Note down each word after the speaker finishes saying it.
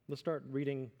Let's start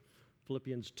reading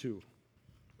Philippians 2.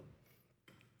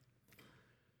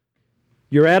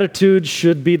 Your attitude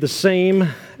should be the same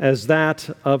as that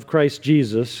of Christ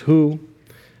Jesus, who,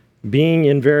 being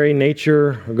in very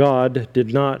nature God,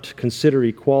 did not consider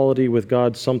equality with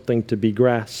God something to be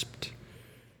grasped,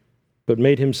 but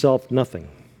made himself nothing,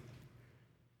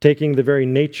 taking the very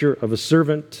nature of a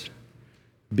servant,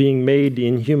 being made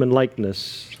in human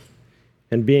likeness,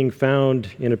 and being found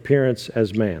in appearance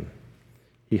as man.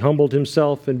 He humbled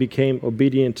himself and became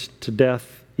obedient to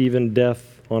death, even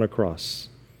death on a cross.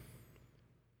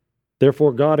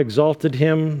 Therefore God exalted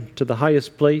him to the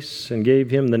highest place and gave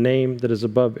him the name that is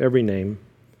above every name,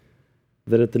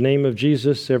 that at the name of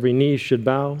Jesus every knee should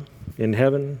bow in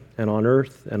heaven and on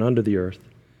earth and under the earth,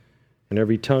 and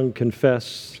every tongue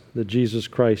confess that Jesus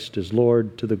Christ is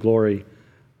Lord, to the glory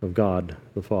of God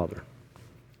the Father.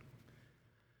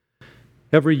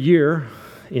 Every year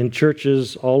in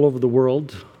churches all over the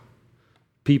world,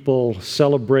 people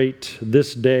celebrate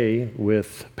this day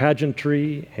with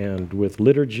pageantry and with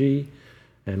liturgy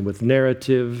and with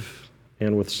narrative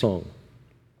and with song.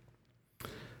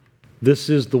 This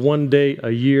is the one day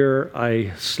a year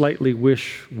I slightly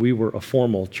wish we were a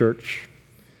formal church,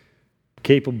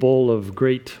 capable of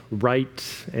great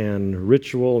rite and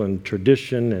ritual and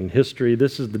tradition and history.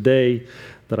 This is the day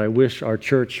that I wish our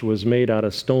church was made out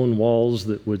of stone walls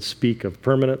that would speak of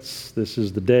permanence. This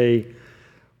is the day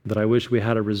that I wish we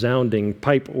had a resounding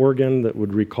pipe organ that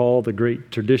would recall the great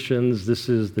traditions. This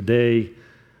is the day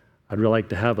I'd really like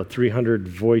to have a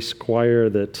 300-voice choir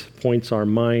that points our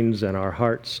minds and our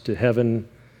hearts to heaven.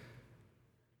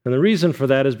 And the reason for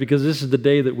that is because this is the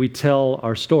day that we tell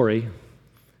our story,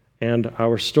 and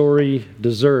our story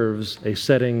deserves a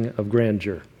setting of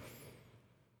grandeur,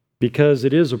 because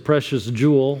it is a precious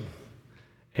jewel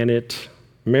and it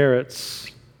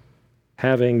merits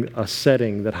having a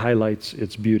setting that highlights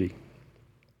its beauty.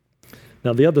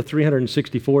 Now, the other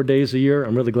 364 days a year,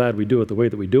 I'm really glad we do it the way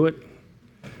that we do it,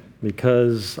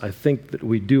 because I think that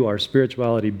we do our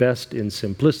spirituality best in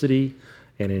simplicity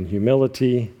and in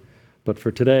humility. But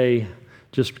for today,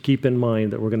 just keep in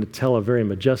mind that we're going to tell a very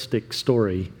majestic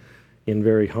story in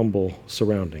very humble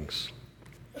surroundings.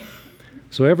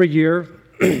 So every year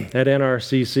at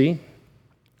NRCC,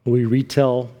 we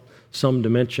retell some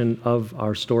dimension of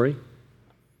our story.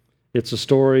 It's a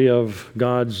story of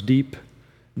God's deep,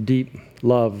 deep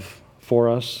love for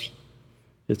us.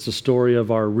 It's a story of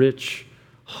our rich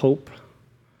hope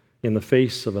in the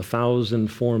face of 1,000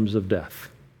 forms of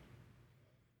death.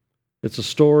 It's a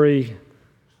story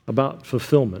about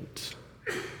fulfillment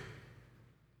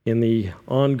in the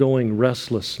ongoing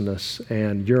restlessness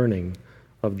and yearning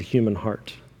of the human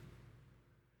heart.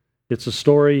 It's a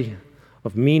story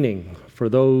of meaning for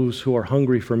those who are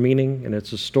hungry for meaning, and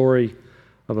it's a story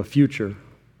of a future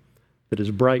that is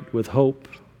bright with hope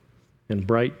and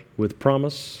bright with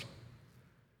promise.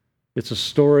 It's a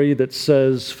story that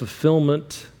says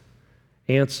fulfillment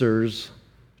answers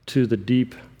to the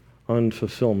deep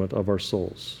unfulfillment of our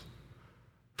souls.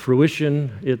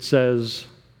 Fruition, it says,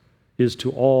 is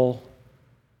to all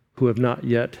who have not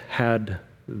yet had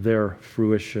their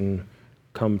fruition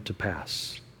come to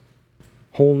pass.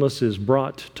 Wholeness is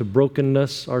brought to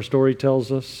brokenness, our story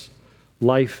tells us.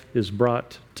 Life is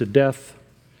brought to death.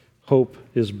 Hope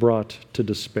is brought to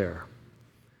despair.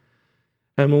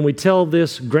 And when we tell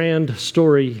this grand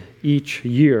story each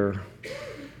year,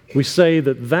 we say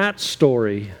that that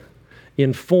story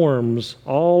informs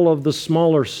all of the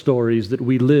smaller stories that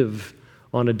we live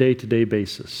on a day-to-day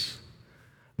basis.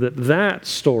 That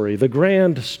story, the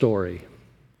grand story,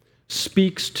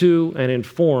 speaks to and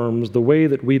informs the way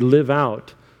that we live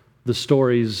out the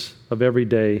stories of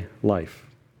everyday life.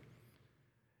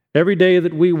 Every day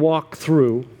that we walk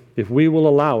through, if we will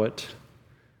allow it,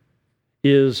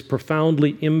 is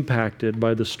profoundly impacted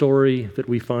by the story that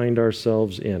we find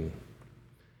ourselves in.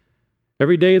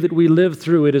 Every day that we live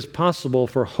through, it is possible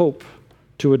for hope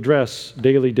to address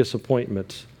daily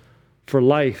disappointment, for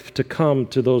life to come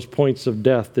to those points of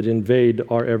death that invade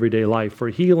our everyday life, for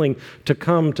healing to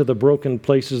come to the broken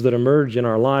places that emerge in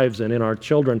our lives and in our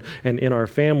children and in our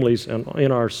families and in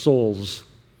our souls.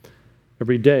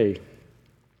 Every day,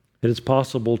 it is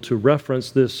possible to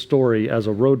reference this story as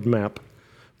a roadmap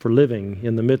for living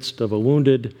in the midst of a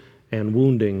wounded and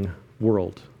wounding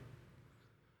world.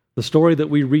 The story that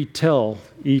we retell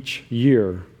each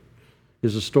year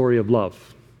is a story of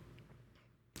love.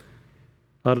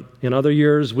 In other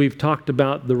years, we've talked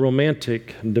about the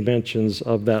romantic dimensions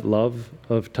of that love,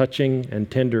 of touching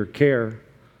and tender care.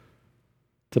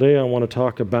 Today, I want to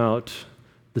talk about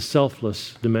the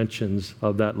selfless dimensions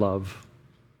of that love,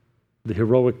 the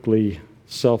heroically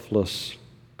selfless,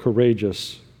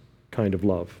 courageous kind of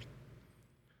love.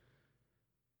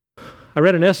 I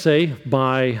read an essay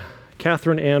by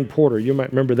Catherine Ann Porter. You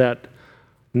might remember that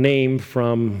name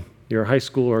from your high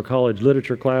school or college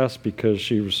literature class because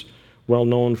she was well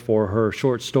known for her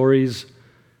short stories.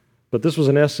 But this was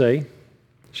an essay.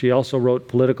 She also wrote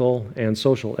political and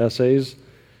social essays.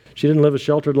 She didn't live a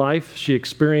sheltered life. She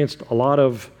experienced a lot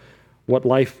of what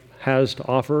life has to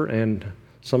offer, and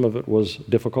some of it was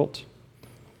difficult.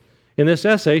 In this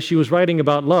essay, she was writing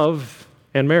about love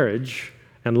and marriage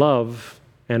and love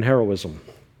and heroism.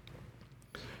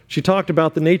 She talked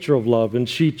about the nature of love, and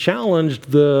she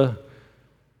challenged the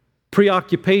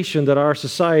preoccupation that our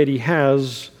society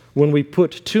has when we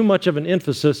put too much of an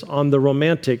emphasis on the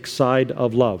romantic side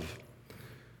of love.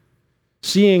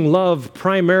 Seeing love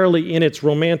primarily in its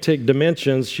romantic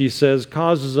dimensions, she says,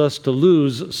 causes us to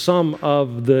lose some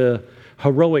of the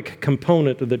heroic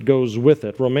component that goes with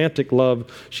it. Romantic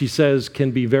love, she says,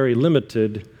 can be very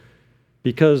limited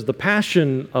because the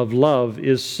passion of love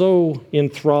is so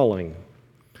enthralling.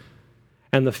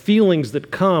 And the feelings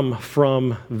that come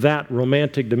from that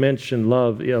romantic dimension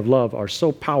of love are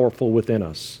so powerful within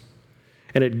us.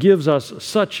 And it gives us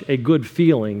such a good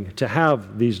feeling to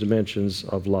have these dimensions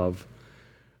of love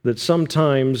that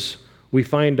sometimes we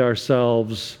find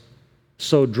ourselves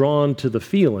so drawn to the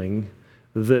feeling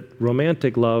that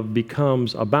romantic love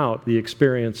becomes about the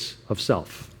experience of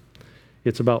self.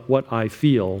 It's about what I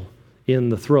feel in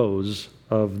the throes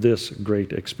of this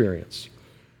great experience.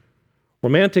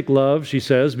 Romantic love, she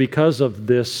says, because of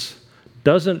this,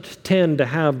 doesn't tend to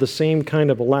have the same kind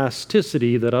of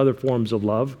elasticity that other forms of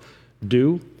love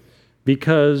do,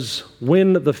 because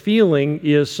when the feeling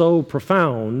is so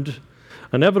profound,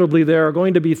 inevitably there are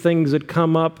going to be things that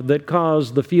come up that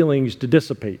cause the feelings to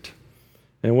dissipate.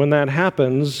 And when that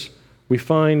happens, we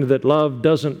find that love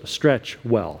doesn't stretch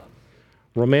well.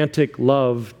 Romantic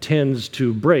love tends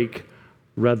to break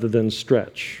rather than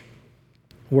stretch.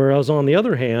 Whereas on the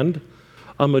other hand,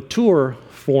 a mature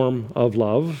form of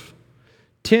love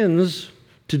tends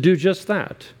to do just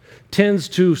that, tends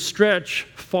to stretch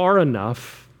far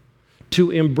enough to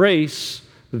embrace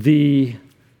the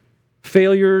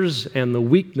failures and the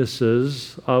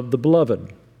weaknesses of the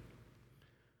beloved.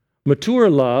 Mature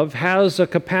love has a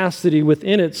capacity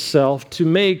within itself to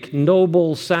make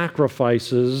noble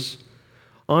sacrifices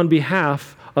on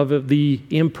behalf of the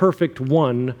imperfect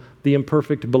one, the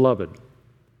imperfect beloved.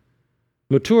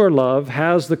 Mature love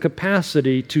has the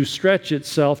capacity to stretch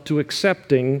itself to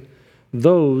accepting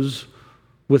those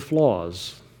with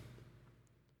flaws,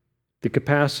 the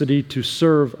capacity to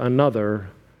serve another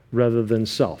rather than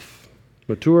self.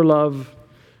 Mature love,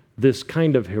 this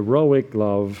kind of heroic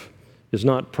love, is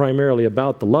not primarily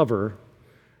about the lover.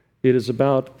 It is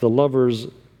about the lover's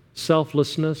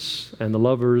selflessness and the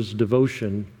lover's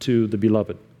devotion to the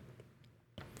beloved.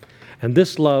 And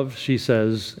this love, she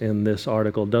says in this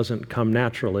article, doesn't come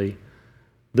naturally.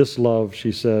 This love,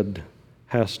 she said,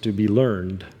 has to be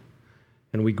learned,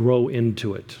 and we grow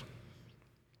into it.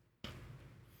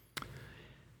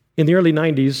 In the early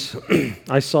 90s,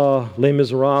 I saw Les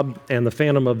Miserables and The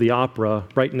Phantom of the Opera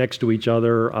right next to each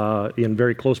other in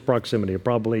very close proximity,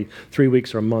 probably 3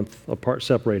 weeks or a month apart,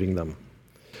 separating them.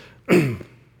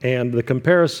 And the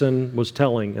comparison was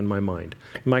telling in my mind.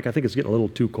 Mike, I think it's getting a little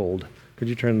too cold. Could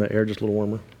you turn the air just a little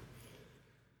warmer?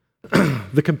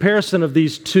 The comparison of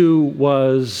these two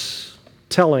was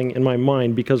telling in my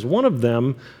mind because one of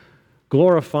them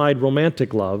glorified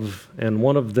romantic love, and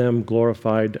one of them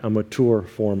glorified a mature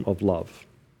form of love.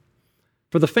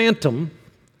 For the Phantom,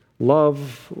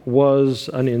 love was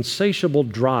an insatiable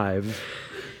drive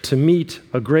to meet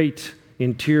a great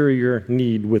interior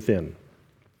need within.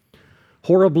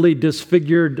 Horribly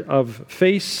disfigured of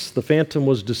face, the Phantom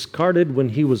was discarded when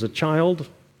he was a child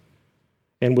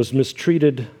and was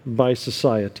mistreated by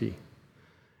society.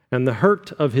 And the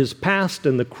hurt of his past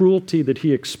and the cruelty that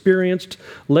he experienced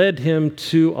led him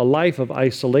to a life of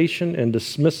isolation and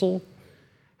dismissal,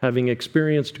 having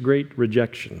experienced great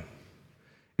rejection.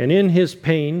 And in his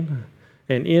pain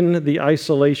and in the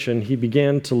isolation, he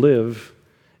began to live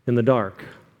in the dark,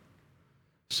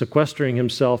 sequestering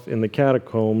himself in the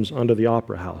catacombs under the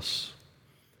opera house.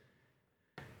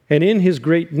 And in his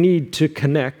great need to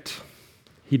connect,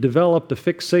 he developed a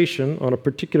fixation on a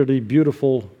particularly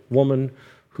beautiful woman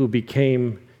who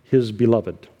became his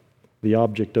beloved, the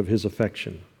object of his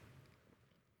affection.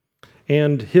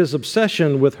 And his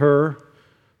obsession with her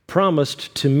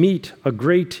promised to meet a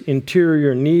great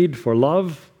interior need for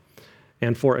love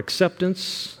and for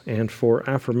acceptance and for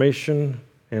affirmation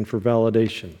and for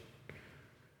validation.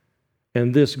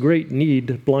 And this great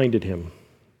need blinded him.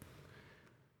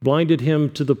 blinded him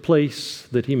to the place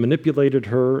that he manipulated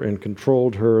her and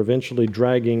controlled her, eventually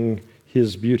dragging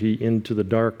his beauty into the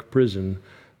dark prison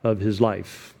of his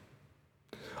life,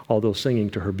 although singing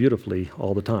to her beautifully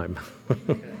all the time.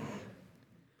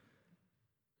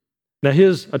 Now,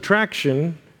 his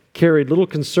attraction carried little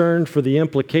concern for the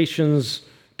implications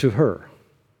to her.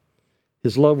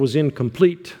 His love was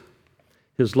incomplete.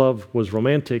 His love was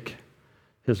romantic.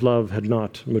 His love had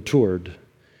not matured,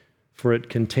 for it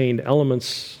contained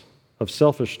elements of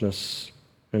selfishness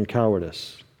and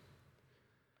cowardice.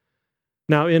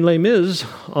 Now, in Les Mis,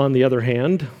 on the other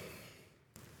hand,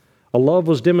 a love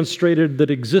was demonstrated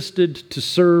that existed to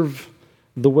serve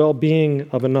the well-being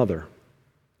of another.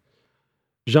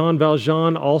 Jean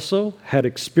Valjean also had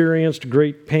experienced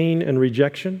great pain and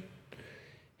rejection.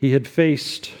 He had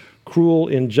faced cruel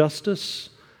injustice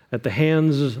at the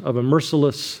hands of a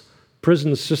merciless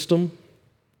prison system.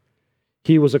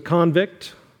 He was a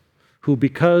convict who,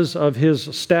 because of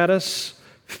his status,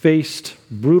 faced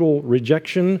brutal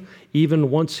rejection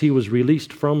even once he was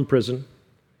released from prison.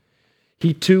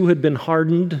 He too had been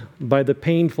hardened by the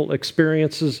painful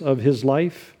experiences of his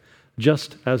life,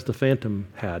 just as the Phantom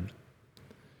had.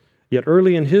 Yet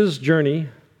early in his journey,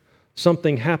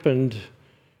 something happened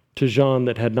to Jean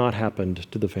that had not happened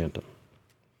to the Phantom.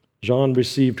 Jean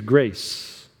received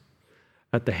grace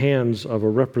at the hands of a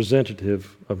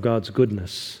representative of God's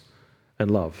goodness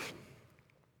and love.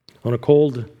 On a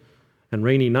cold and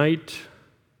rainy night,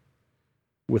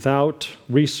 without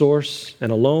resource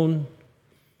and alone,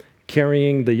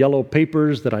 carrying the yellow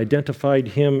papers that identified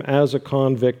him as a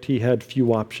convict, he had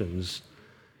few options.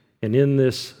 And in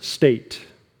this state,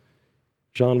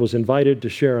 Jean was invited to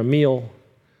share a meal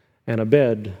and a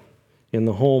bed in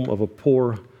the home of a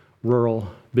poor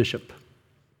rural bishop.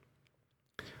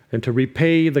 And to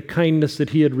repay the kindness that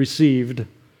he had received,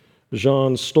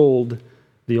 Jean stole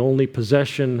the only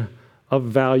possession of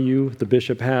value the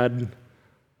bishop had,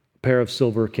 a pair of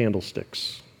silver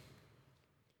candlesticks.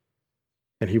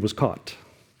 And he was caught.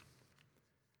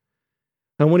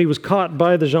 And when he was caught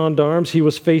by the gendarmes, he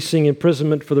was facing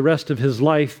imprisonment for the rest of his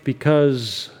life,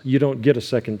 because you don't get a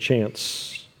second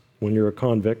chance when you're a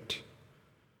convict.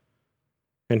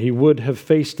 And he would have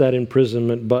faced that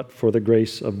imprisonment but for the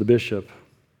grace of the bishop.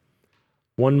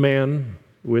 One man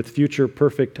with future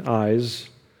perfect eyes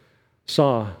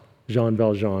saw Jean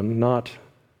Valjean not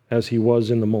as he was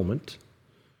in the moment,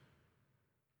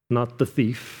 not the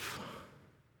thief,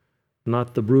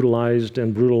 not the brutalized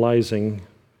and brutalizing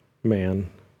man,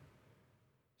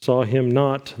 saw him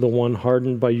not the one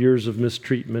hardened by years of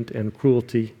mistreatment and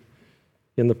cruelty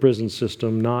in the prison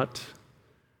system, not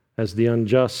as the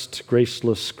unjust,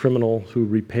 graceless criminal who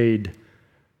repaid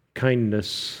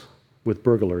kindness with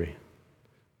burglary.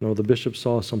 No, the bishop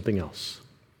saw something else.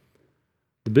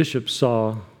 The bishop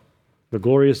saw the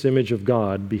glorious image of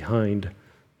God behind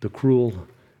the cruel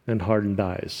and hardened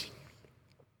eyes.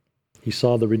 He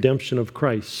saw the redemption of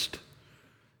Christ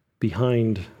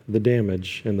behind the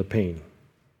damage and the pain.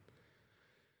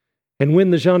 And when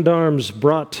the gendarmes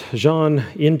brought Jean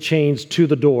in chains to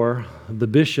the door, the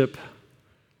bishop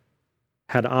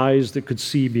had eyes that could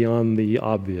see beyond the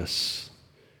obvious.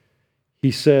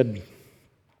 He said,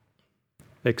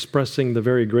 expressing the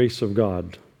very grace of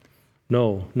God,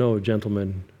 "No, no,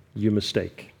 gentlemen, you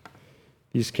mistake.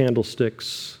 These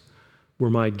candlesticks were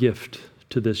my gift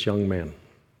to this young man.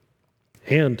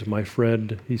 And, my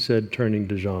friend," he said, turning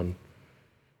to Jean,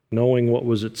 knowing what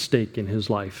was at stake in his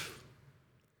life,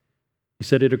 he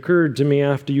said, "It occurred to me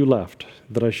after you left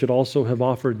that I should also have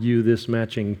offered you this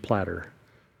matching platter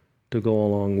to go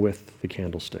along with the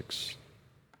candlesticks."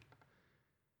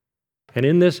 And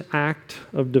in this act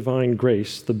of divine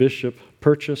grace, the bishop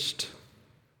purchased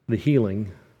the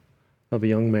healing of a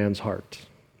young man's heart.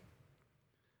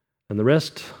 And the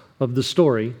rest of the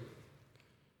story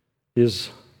is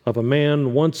of a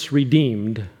man once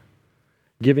redeemed,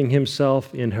 giving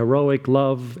himself in heroic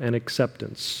love and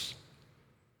acceptance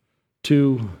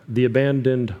to the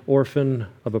abandoned orphan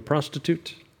of a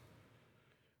prostitute,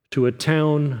 to a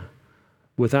town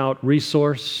without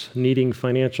resource, needing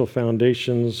financial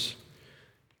foundations,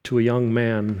 to a young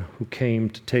man who came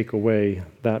to take away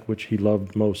that which he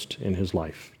loved most in his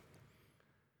life.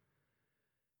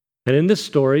 And in this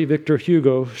story, Victor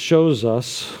Hugo shows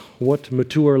us what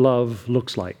mature love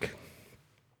looks like.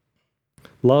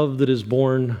 Love that is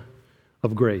born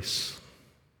of grace.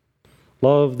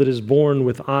 Love that is born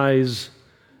with eyes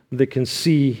that can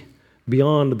see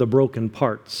beyond the broken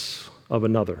parts of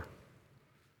another.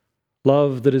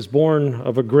 Love that is born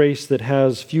of a grace that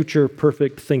has future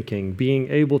perfect thinking, being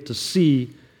able to see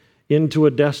into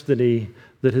a destiny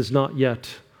that has not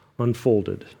yet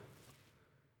unfolded.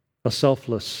 a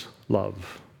selfless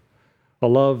love, a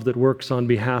love that works on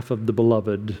behalf of the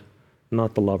beloved,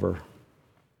 not the lover,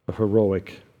 a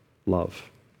heroic love.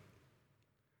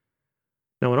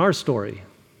 Now, in our story,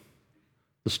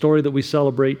 the story that we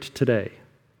celebrate today,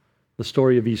 the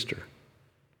story of Easter,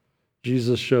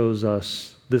 Jesus shows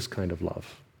us this kind of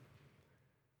love.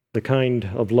 The kind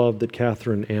of love that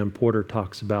Catherine Ann Porter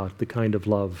talks about, the kind of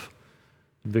love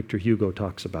that Victor Hugo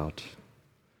talks about.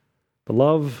 The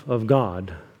love of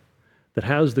God that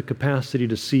has the capacity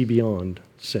to see beyond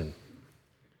sin.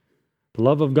 The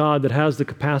love of God that has the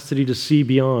capacity to see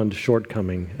beyond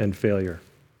shortcoming and failure.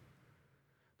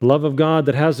 The love of God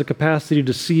that has the capacity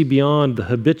to see beyond the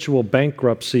habitual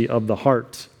bankruptcy of the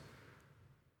heart.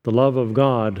 The love of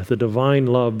God, the divine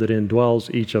love that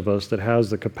indwells each of us, that has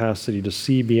the capacity to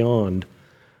see beyond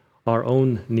our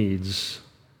own needs,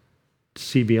 to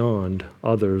see beyond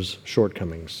others'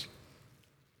 shortcomings.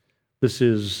 This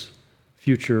is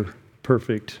future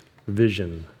perfect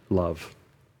vision love.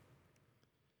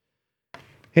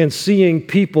 And seeing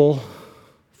people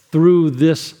through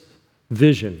this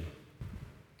vision,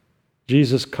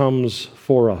 Jesus comes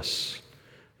for us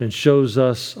and shows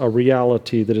us a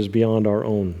reality that is beyond our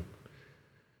own.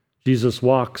 Jesus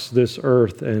walks this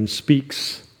earth and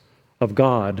speaks of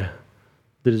God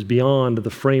that is beyond the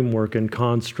framework and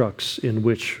constructs in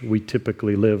which we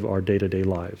typically live our day-to-day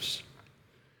lives.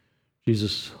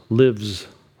 Jesus lives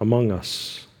among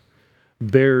us,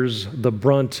 bears the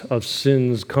brunt of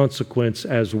sin's consequence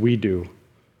as we do,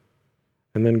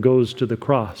 and then goes to the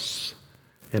cross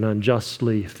and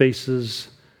unjustly faces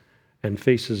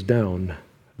down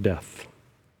death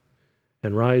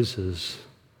and rises,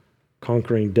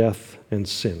 conquering death and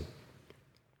sin,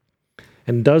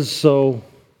 and does so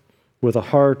with a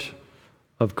heart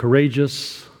of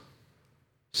courageous,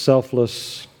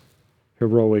 selfless,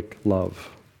 heroic love.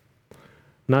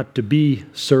 Not to be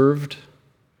served,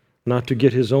 not to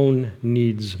get his own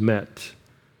needs met,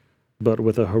 but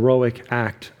with a heroic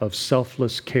act of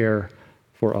selfless care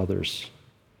for others.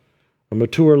 A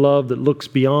mature love that looks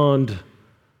beyond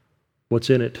what's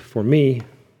in it for me,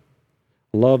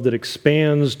 a love that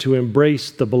expands to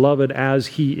embrace the beloved as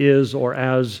he is or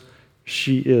as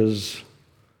she is.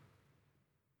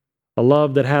 A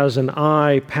love that has an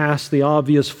eye past the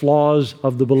obvious flaws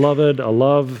of the beloved, a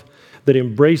love that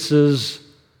embraces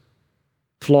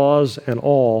flaws and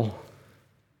all.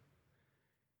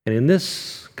 And in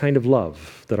this kind of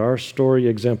love that our story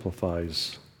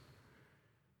exemplifies,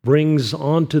 brings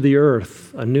onto the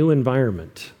earth a new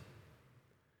environment,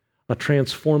 a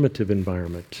transformative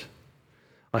environment,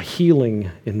 a healing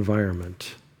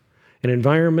environment, an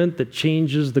environment that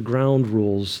changes the ground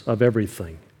rules of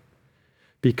everything.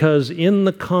 Because in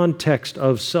the context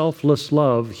of selfless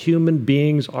love, human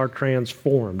beings are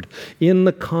transformed. In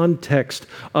the context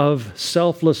of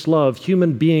selfless love,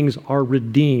 human beings are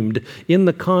redeemed. In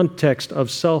the context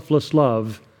of selfless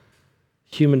love,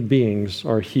 human beings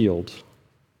are healed.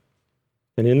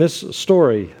 And in this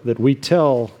story that we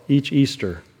tell each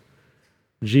Easter,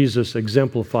 Jesus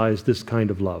exemplifies this kind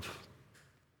of love.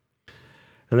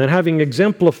 And then having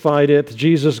exemplified it,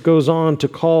 Jesus goes on to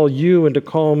call you and to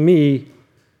call me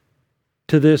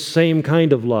to this same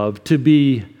kind of love, to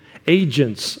be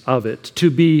agents of it, to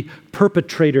be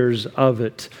perpetrators of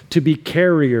it, to be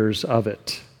carriers of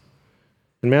it.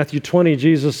 In Matthew 20,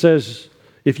 Jesus says,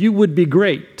 if you would be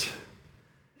great,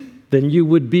 then you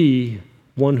would be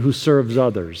one who serves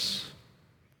others.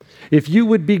 If you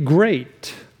would be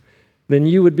great, then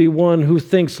you would be one who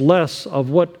thinks less of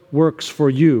what works for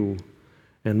you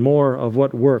and more of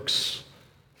what works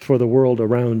for the world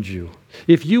around you.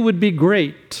 If you would be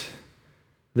great,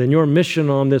 then your mission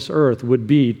on this earth would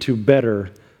be to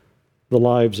better the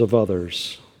lives of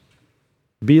others.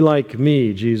 Be like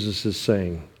me, Jesus is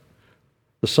saying,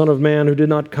 the Son of Man who did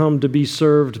not come to be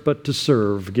served, but to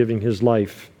serve, giving his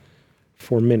life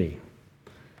for many.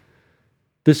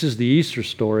 This is the Easter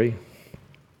story,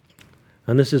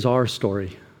 and this is our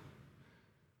story.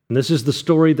 And this is the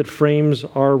story that frames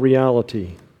our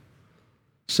reality.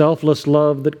 Selfless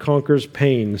love that conquers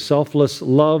pain, selfless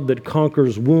love that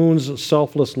conquers wounds,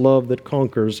 selfless love that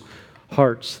conquers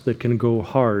hearts that can go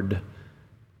hard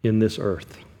in this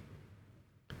earth.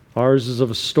 Ours is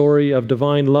a story of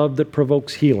divine love that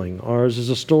provokes healing. Ours is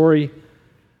a story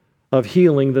of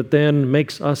healing that then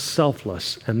makes us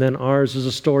selfless. And then ours is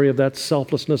a story of that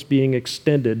selflessness being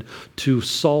extended to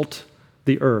salt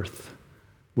the earth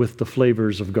with the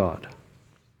flavors of God.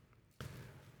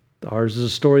 Ours is a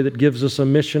story that gives us a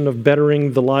mission of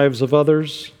bettering the lives of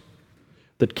others,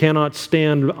 that cannot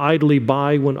stand idly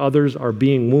by when others are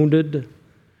being wounded,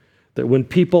 That when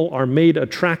people are made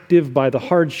attractive by the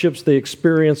hardships they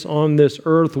experience on this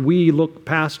earth, we look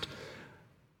past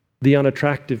the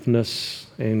unattractiveness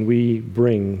and we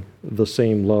bring the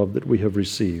same love that we have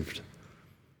received.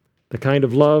 The kind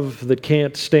of love that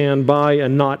can't stand by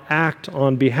and not act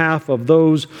on behalf of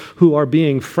those who are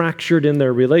being fractured in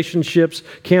their relationships,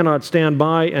 cannot stand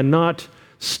by and not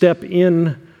step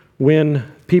in when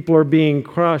people are being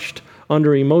crushed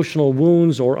under emotional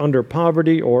wounds or under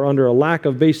poverty or under a lack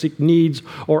of basic needs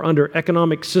or under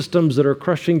economic systems that are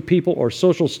crushing people or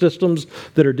social systems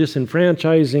that are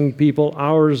disenfranchising people.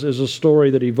 Ours is a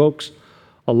story that evokes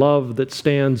a love that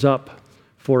stands up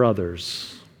for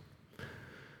others.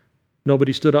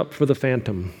 Nobody stood up for the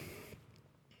Phantom.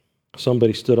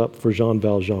 Somebody stood up for Jean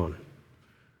Valjean.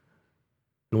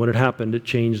 And when it happened, it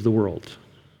changed the world.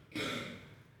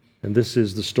 And this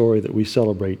is the story that we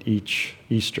celebrate each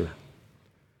Easter.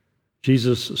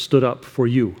 Jesus stood up for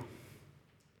you,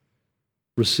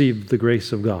 received the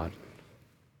grace of God.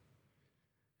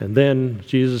 And then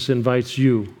Jesus invites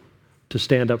you to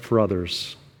stand up for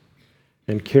others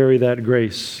and carry that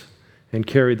grace and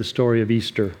carry the story of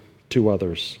Easter to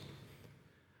others.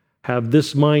 Have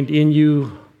this mind in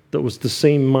you that was the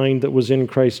same mind that was in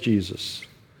Christ Jesus.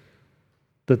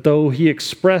 That though he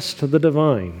expressed the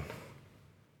divine,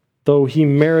 though he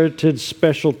merited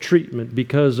special treatment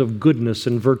because of goodness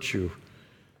and virtue,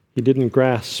 he didn't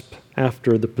grasp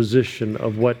after the position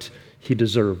of what he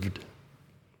deserved.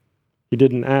 He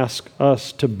didn't ask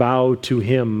us to bow to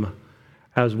him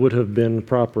as would have been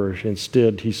proper.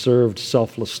 Instead, he served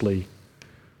selflessly,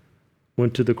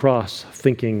 went to the cross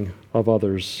thinking of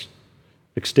others,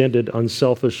 extended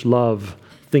unselfish love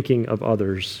thinking of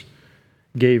others,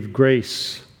 gave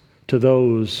grace to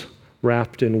those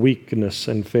wrapped in weakness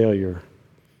and failure.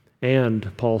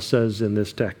 And Paul says in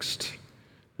this text,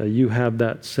 you have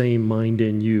that same mind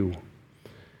in you.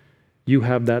 You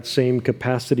have that same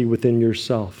capacity within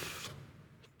yourself.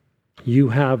 You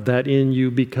have that in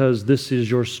you because this is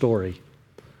your story.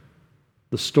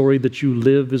 The story that you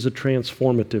live is a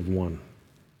transformative one.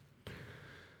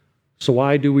 So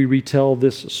why do we retell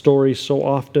this story so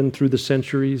often through the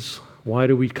centuries? Why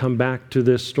do we come back to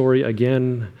this story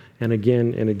again and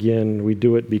again and again? We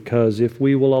do it because if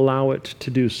we will allow it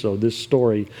to do so, this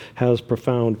story has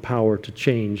profound power to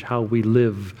change how we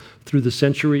live through the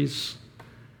centuries,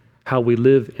 how we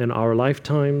live in our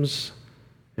lifetimes,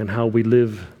 and how we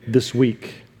live this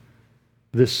week,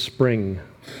 this spring,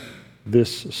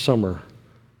 this summer,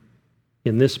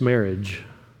 in this marriage,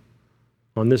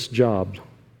 on this job,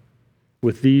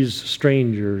 with these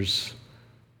strangers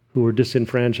who are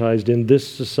disenfranchised in this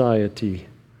society,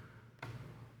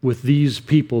 with these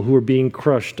people who are being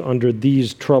crushed under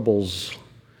these troubles,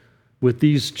 with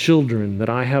these children that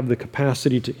I have the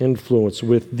capacity to influence,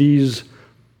 with these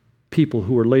people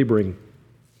who are laboring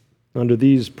under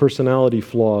these personality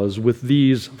flaws, with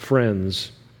these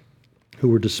friends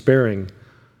who are despairing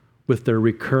with their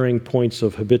recurring points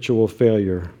of habitual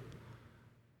failure.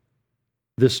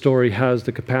 This story has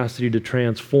the capacity to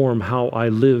transform how I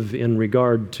live in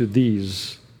regard to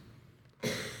these.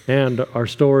 And our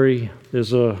story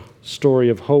is a story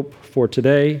of hope for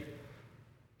today,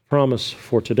 promise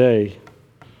for today.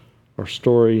 Our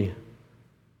story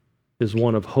is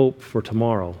one of hope for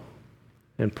tomorrow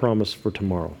and promise for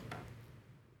tomorrow.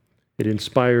 It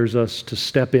inspires us to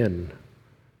step in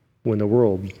when the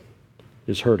world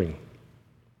is hurting.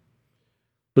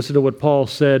 Listen to what Paul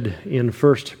said in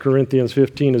 1 Corinthians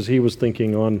 15 as he was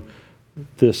thinking on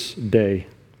this day.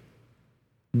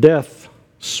 Death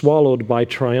swallowed by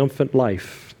triumphant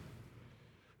life.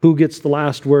 Who gets the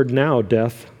last word now,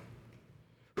 death?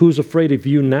 Who's afraid of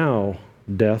you now,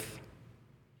 death?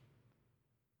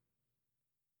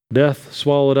 Death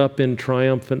swallowed up in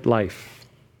triumphant life.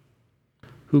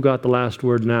 Who got the last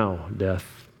word now,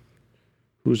 death?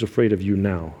 Who's afraid of you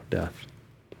now, death?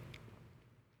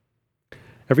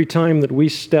 Every time that we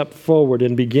step forward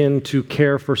and begin to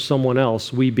care for someone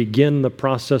else, we begin the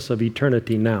process of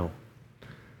eternity now.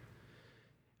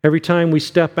 Every time we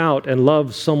step out and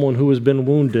love someone who has been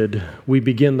wounded, we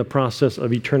begin the process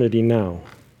of eternity now.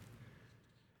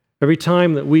 Every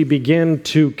time that we begin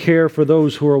to care for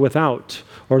those who are without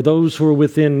or those who are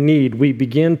within need, we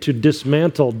begin to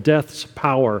dismantle death's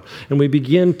power and we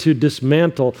begin to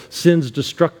dismantle sin's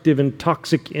destructive and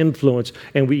toxic influence,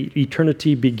 and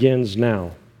eternity begins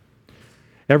now.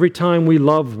 Every time we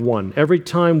love one, every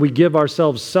time we give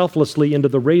ourselves selflessly into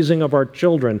the raising of our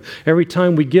children, every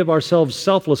time we give ourselves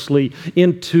selflessly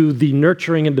into the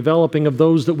nurturing and developing of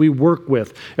those that we work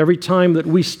with, every time that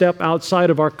we step outside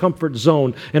of our comfort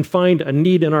zone and find a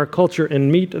need in our culture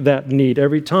and meet that need,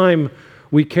 every time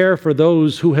We care for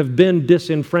those who have been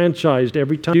disenfranchised.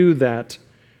 Every time we do that,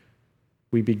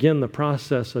 we begin the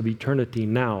process of eternity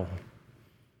now.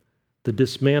 The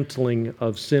dismantling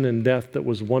of sin and death that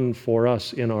was won for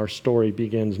us in our story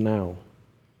begins now.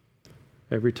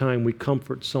 Every time we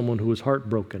comfort someone who is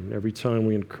heartbroken, every time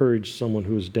we encourage someone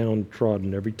who is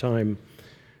downtrodden, every time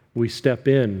we step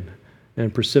in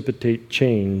and precipitate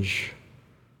change,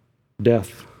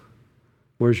 death,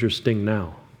 where's your sting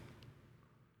now?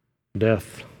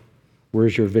 Death,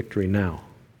 where's your victory now?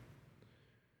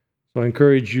 So I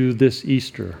encourage you this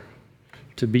Easter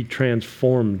to be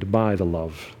transformed by the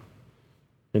love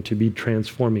and to be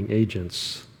transforming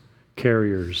agents,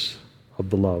 carriers of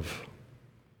the love.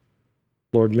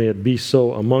 Lord, may it be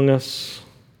so among us.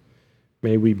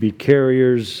 May we be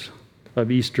carriers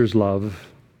of Easter's love.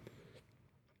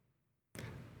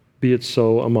 Be it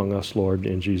so among us, Lord,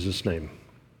 in Jesus' name.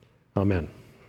 Amen.